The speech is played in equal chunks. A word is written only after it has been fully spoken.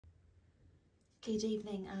Good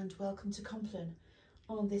evening and welcome to Compline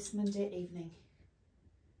on this Monday evening.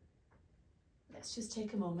 Let's just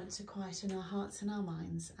take a moment to quieten our hearts and our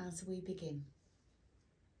minds as we begin.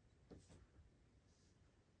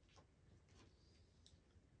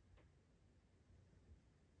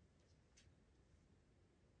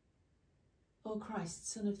 O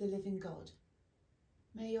Christ, Son of the living God,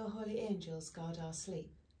 may your holy angels guard our sleep.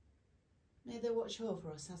 May they watch over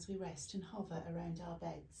us as we rest and hover around our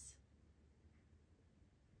beds.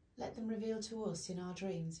 Let them reveal to us in our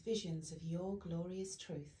dreams visions of your glorious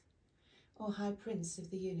truth, O High Prince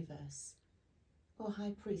of the universe, O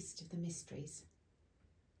High Priest of the mysteries.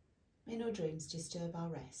 May no dreams disturb our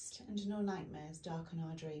rest, and no nightmares darken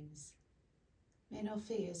our dreams. May no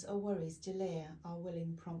fears or worries delay our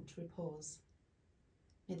willing prompt repose.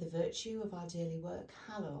 May the virtue of our daily work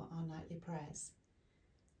hallow our nightly prayers.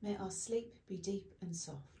 May our sleep be deep and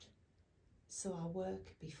soft, so our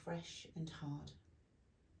work be fresh and hard.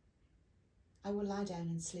 I will lie down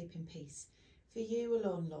and sleep in peace, for you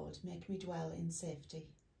alone, Lord, make me dwell in safety.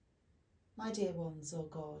 My dear ones, O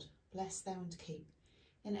God, bless thou and keep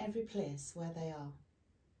in every place where they are.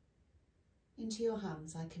 Into your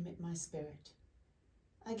hands I commit my spirit.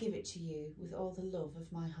 I give it to you with all the love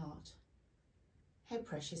of my heart. How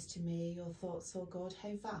precious to me your thoughts, O God,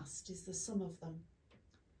 how vast is the sum of them.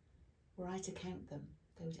 Were I to count them,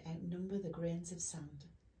 they would outnumber the grains of sand.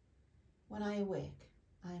 When I awake,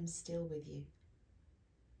 I am still with you.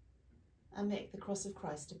 I make the cross of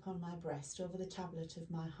Christ upon my breast over the tablet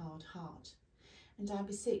of my hard heart, and I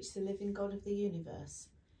beseech the living God of the universe,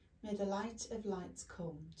 may the light of lights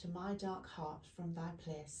come to my dark heart from thy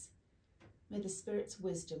place. May the Spirit's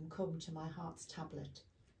wisdom come to my heart's tablet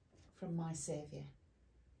from my Saviour.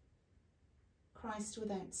 Christ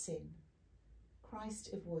without sin,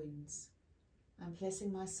 Christ of wounds, I am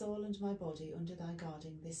placing my soul and my body under thy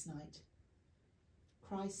guarding this night.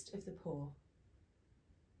 Christ of the poor,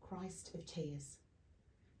 Christ of tears,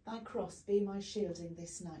 thy cross be my shielding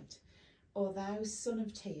this night, O thou Son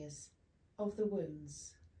of tears, of the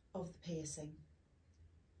wounds, of the piercing.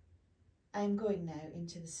 I am going now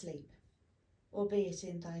into the sleep, albeit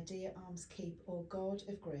in thy dear arms keep, O God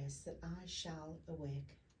of grace, that I shall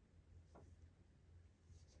awake.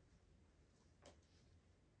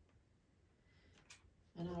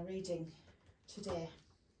 And our reading today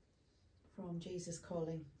from Jesus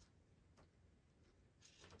Calling.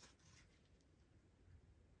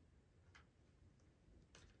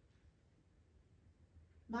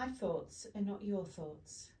 My thoughts are not your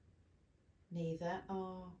thoughts, neither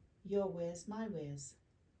are your ways my ways.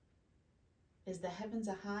 As the heavens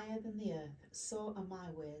are higher than the earth, so are my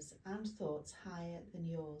ways and thoughts higher than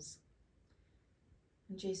yours.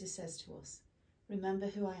 And Jesus says to us, remember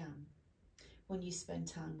who I am when you spend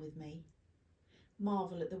time with me.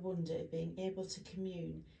 Marvel at the wonder of being able to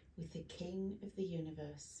commune with the King of the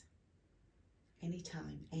universe.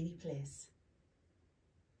 Anytime, any place.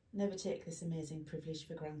 Never take this amazing privilege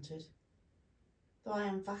for granted. Though I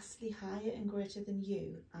am vastly higher and greater than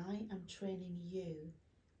you, I am training you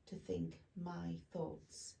to think my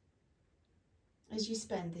thoughts. As you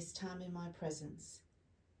spend this time in my presence,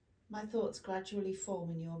 my thoughts gradually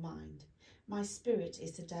form in your mind. My spirit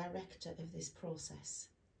is the director of this process.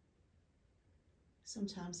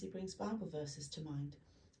 Sometimes he brings Bible verses to mind.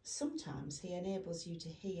 Sometimes he enables you to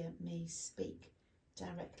hear me speak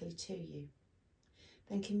directly to you.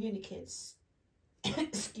 Then communicates,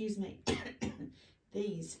 excuse me,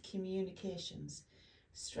 these communications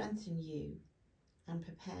strengthen you and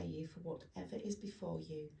prepare you for whatever is before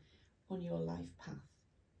you on your life path.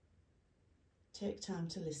 Take time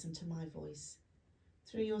to listen to my voice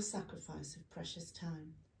through your sacrifice of precious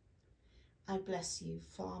time. I bless you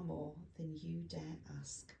far more than you dare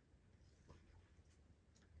ask.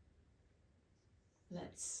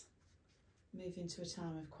 Let's move into a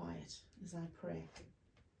time of quiet as I pray.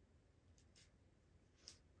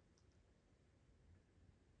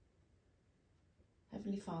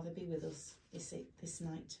 Heavenly Father, be with us this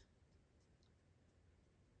night.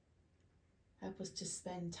 Help us to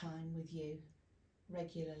spend time with you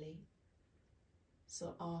regularly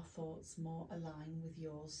so our thoughts more align with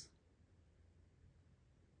yours.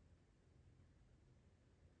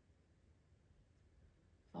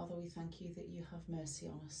 Father, we thank you that you have mercy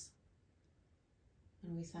on us,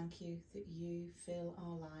 and we thank you that you fill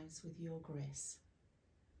our lives with your grace.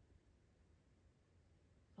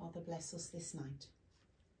 Father, bless us this night.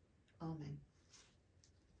 Amen.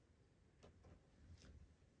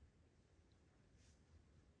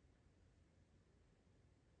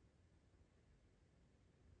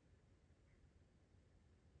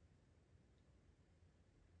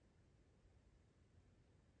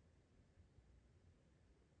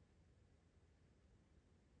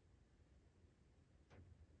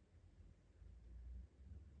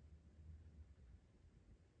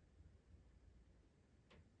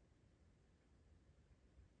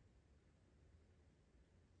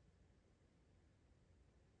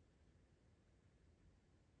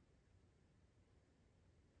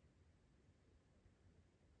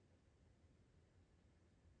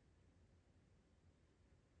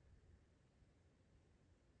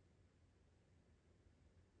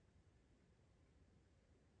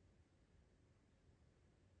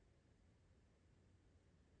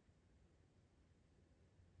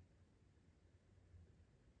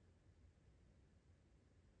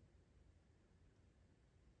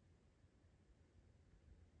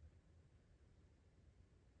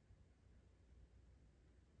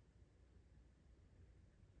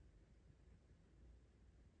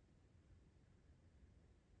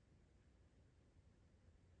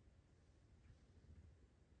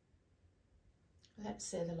 Let's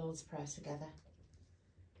say the Lord's Prayer together.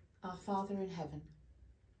 Our Father in heaven,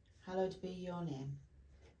 hallowed be your name.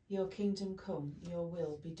 Your kingdom come, your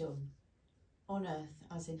will be done, on earth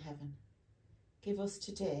as in heaven. Give us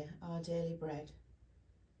today our daily bread.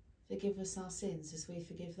 Forgive us our sins as we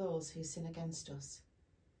forgive those who sin against us.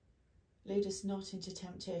 Lead us not into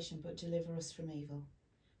temptation, but deliver us from evil.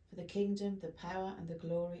 For the kingdom, the power and the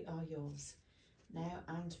glory are yours, now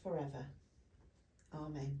and forever.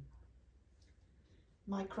 Amen.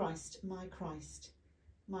 My Christ,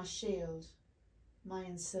 my shield, my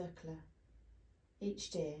encircler, each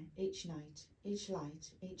day, each night, each light,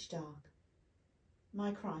 each dark.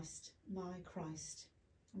 My Christ,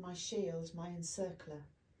 my shield, my encircler,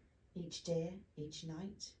 each day, each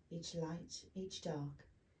night, each light, each dark.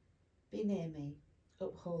 Be near me,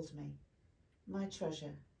 uphold me, my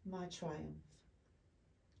treasure, my triumph.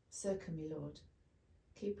 Circle me, Lord,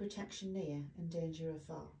 keep protection near and danger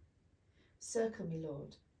afar. Circle me,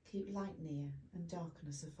 Lord, keep light near and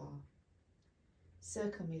darkness afar.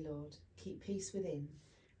 Circle me, Lord, keep peace within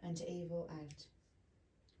and evil out.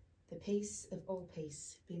 The peace of all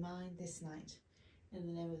peace be mine this night, in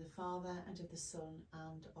the name of the Father, and of the Son,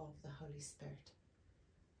 and of the Holy Spirit.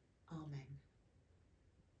 Amen.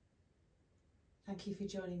 Thank you for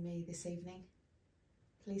joining me this evening.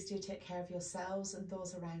 Please do take care of yourselves and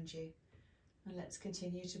those around you, and let's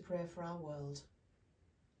continue to pray for our world.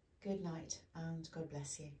 Good night, and God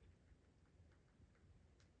bless you.